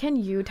out. Can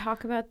you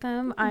talk about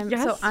them?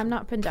 Yes, I'm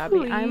not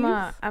Punjabi. I'm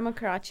please. a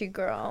Karachi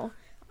girl.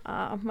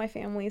 My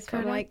family's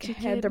from like Karachi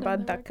kid,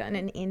 Hyderabad, another- Deccan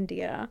in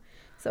India.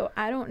 So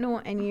I don't know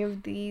any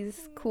of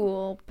these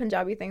cool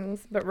Punjabi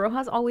things, but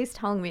Roha's always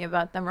telling me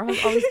about them.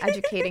 Roha's always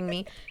educating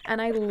me,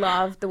 and I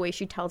love the way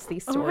she tells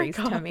these Oh my stories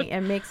to God. me. It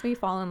makes me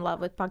fall in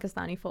love with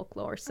Pakistani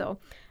folklore. So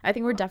I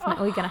think we're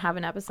definitely going to have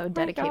an episode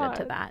my dedicated to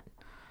God. that.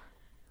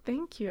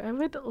 Thank you. I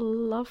would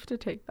love to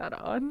take that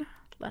on.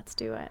 Let's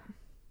do it.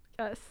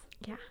 Yes.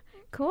 Yeah.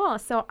 Cool.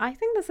 So I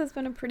think this has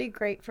been a pretty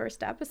great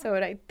first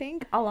episode. I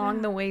think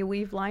along the way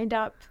we've lined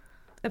up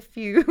a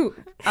few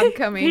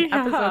upcoming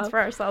Yeah. episodes for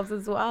ourselves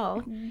as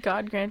well.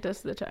 God grant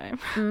us the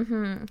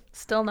time.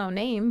 Still no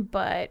name,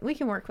 but we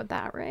can work with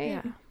that, right?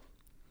 Yeah.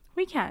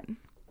 We can.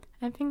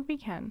 I think we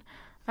can.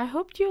 I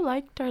hoped you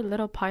liked our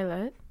little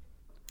pilot.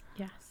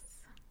 Yes.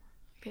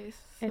 Okay,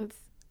 so It's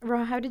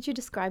Ra, how did you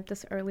describe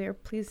this earlier?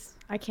 Please,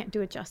 I can't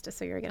do it justice,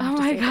 so you're gonna Oh have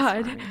to my say this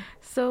God. for me.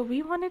 So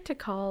we wanted to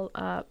call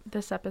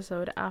this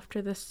episode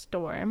After the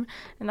Storm,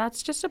 and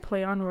that's just a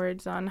play on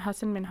words on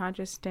Hassan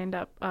Minhaj's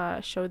stand-up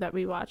show that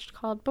we watched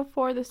called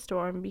Before the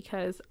Storm,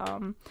 because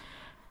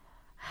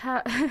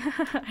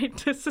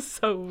this is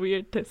so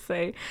weird to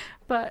say,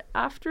 but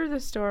After the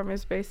Storm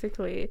is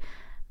basically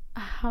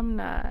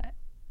Hamna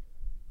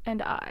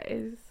and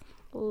I's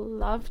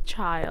love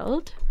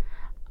child,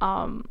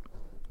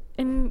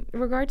 in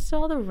regards to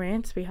all the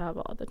rants we have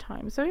all the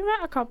time. So we met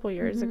a couple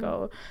years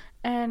ago,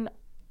 and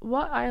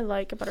what I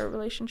like about our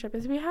relationship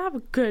is we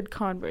have good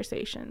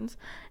conversations,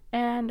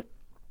 and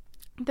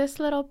this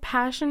little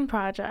passion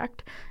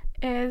project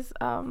is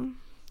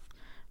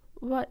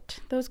what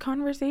those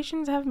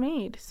conversations have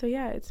made. So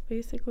yeah, it's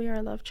basically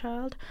our love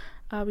child.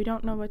 We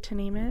don't know what to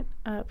name it.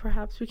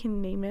 Perhaps we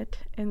can name it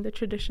in the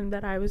tradition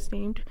that I was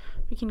named.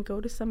 We can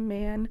go to some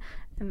man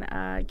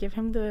and give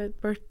him the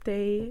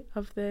birthday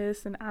of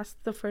this and ask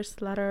the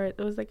first letter. It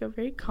was like a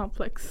very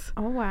complex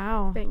Oh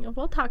wow. thing.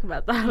 We'll talk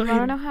about that You later.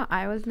 wanna know how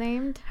I was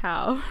named?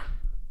 How?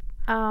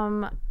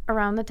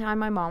 Around the time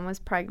my mom was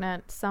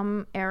pregnant,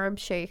 some Arab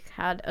sheikh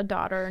had a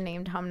daughter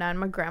named Hamna, and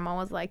my grandma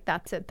was like,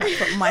 "That's it. That's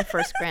what my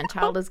first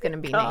grandchild is gonna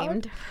be God.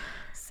 named."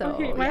 So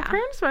Okay, my yeah.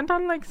 parents went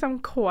on like some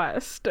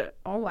quest.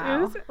 Oh It wow.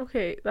 was-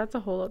 okay, that's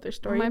a whole other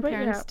story. My but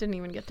parents yeah. didn't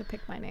even get to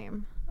pick my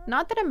name.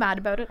 Not that I'm mad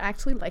about it. I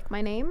actually like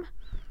my name.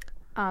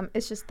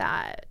 It's just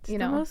that, It's you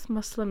the know. most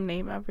Muslim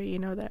name ever. You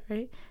know that,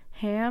 right?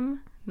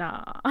 Ham?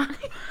 Nah. I'm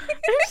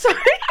sorry.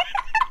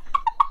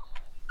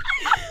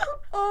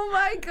 Oh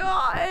my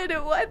god,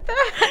 what the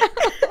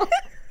hell?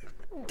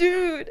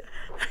 Dude.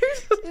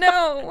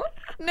 No.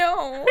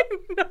 No.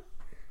 No.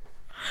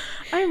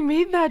 I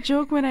made that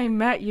joke when I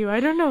met you. I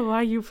don't know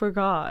why you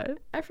forgot.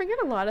 I forget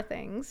a lot of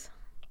things.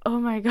 Oh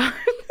my God.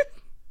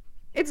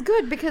 It's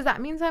good because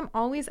that means I'm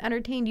always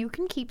entertained. You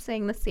can keep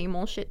saying the same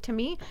old shit to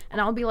me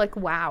and I'll be like,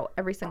 wow,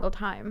 every single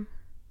time.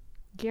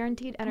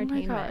 Guaranteed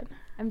entertainment. God.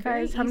 I'm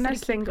very Guys, I'm easy not to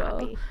keep single.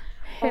 happy.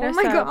 Hit Oh us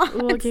my up. God,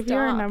 We'll give you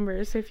our stop.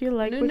 numbers if you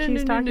like No, what no,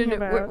 she's no, no, talking no,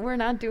 about. We're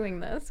not doing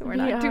this. We're We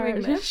not are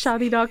doing this.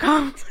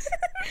 Shadi.com.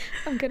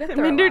 I'm gonna throw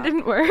Minder up.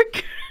 didn't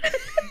work.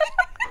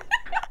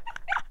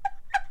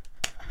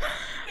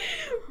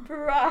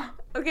 Bruh.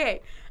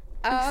 Okay.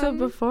 So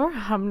before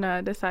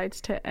Hamna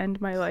decides to end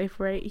my life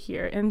right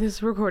here in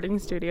this recording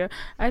studio,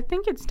 I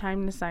think it's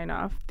time to sign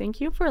off. Thank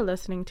you for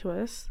listening to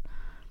us,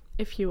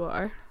 if you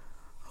are,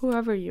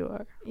 whoever you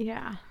are.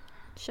 Yeah.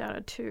 Shout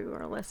out to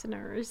our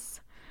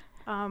listeners.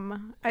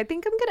 I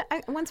think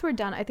once we're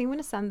done, I think I'm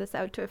gonna send this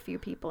out to a few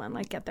people and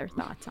like get their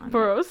thoughts on it.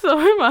 Bro, so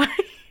am I.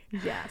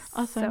 Yes.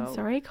 Also, I'm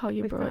sorry I call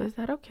you bro. Is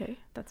that okay?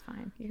 That's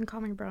fine. You can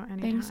call me bro anytime.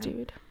 Thanks,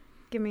 dude.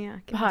 Give me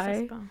a bye.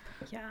 fist bump.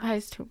 Yeah.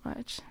 Bye's too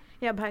much.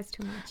 Yeah, bye's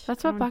too much.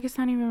 That's what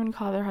Pakistani women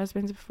call their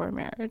husbands before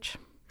marriage.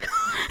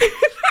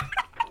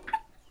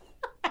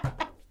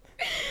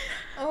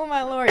 Oh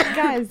my lord.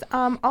 Guys,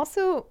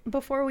 also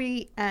before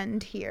we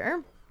end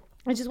here,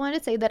 I just wanted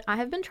to say that I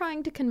have been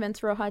trying to convince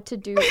Roha to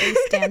do a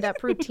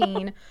stand-up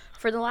routine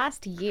for the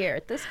last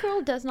year. This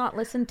girl does not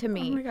listen to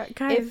me. Oh my god,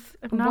 guys,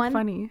 I'm not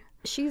funny.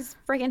 She's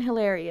friggin'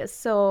 hilarious.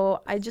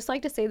 So I just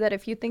like to say that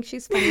if you think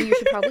she's funny, you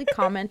should probably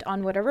comment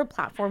on whatever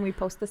platform we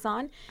post this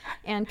on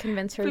and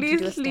convince her to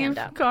do a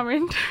stand-up. Leave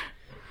comment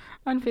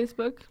on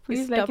Facebook.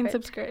 Please like and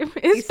subscribe.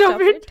 Stop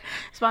it.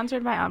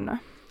 Sponsored by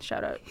Amna.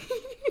 Shout out.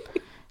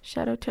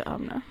 Shout out to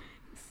Amna.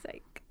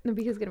 Psych.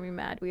 Nabika's gonna be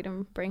mad we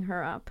didn't bring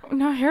her up.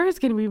 No, Hera's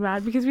gonna be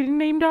mad because we didn't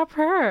name drop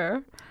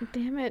her.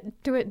 Damn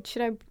it. Do it.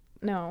 Should I?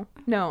 No,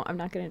 I'm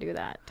not gonna do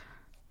that.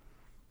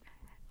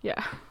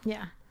 Yeah.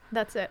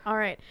 That's it. All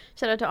right.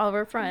 Shout out to all of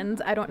our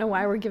friends. I don't know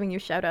why we're giving you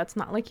shout outs.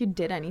 Not like you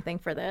did anything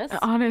for this.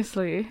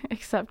 Honestly,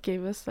 except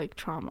gave us like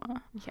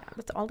trauma. Yeah,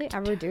 that's all they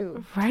ever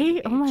do.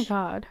 Right? Oh my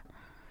god.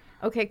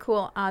 Okay,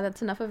 cool.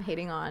 That's enough of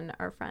hating on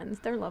our friends.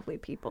 They're lovely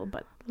people,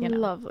 but you know.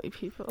 Lovely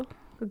people.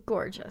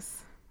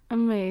 Gorgeous.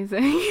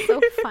 Amazing. So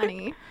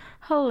funny.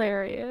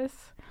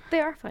 Hilarious.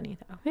 They are funny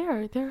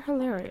though. They're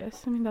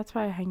hilarious. I mean, that's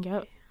why I hang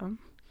out with them.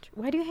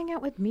 Why do you hang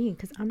out with me?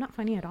 Because I'm not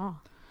funny at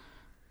all.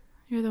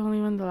 You're the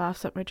only one that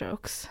laughs at my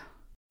jokes.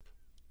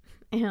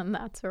 And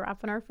that's a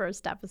wrap on our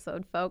first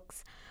episode,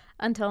 folks.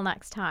 Until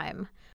next time,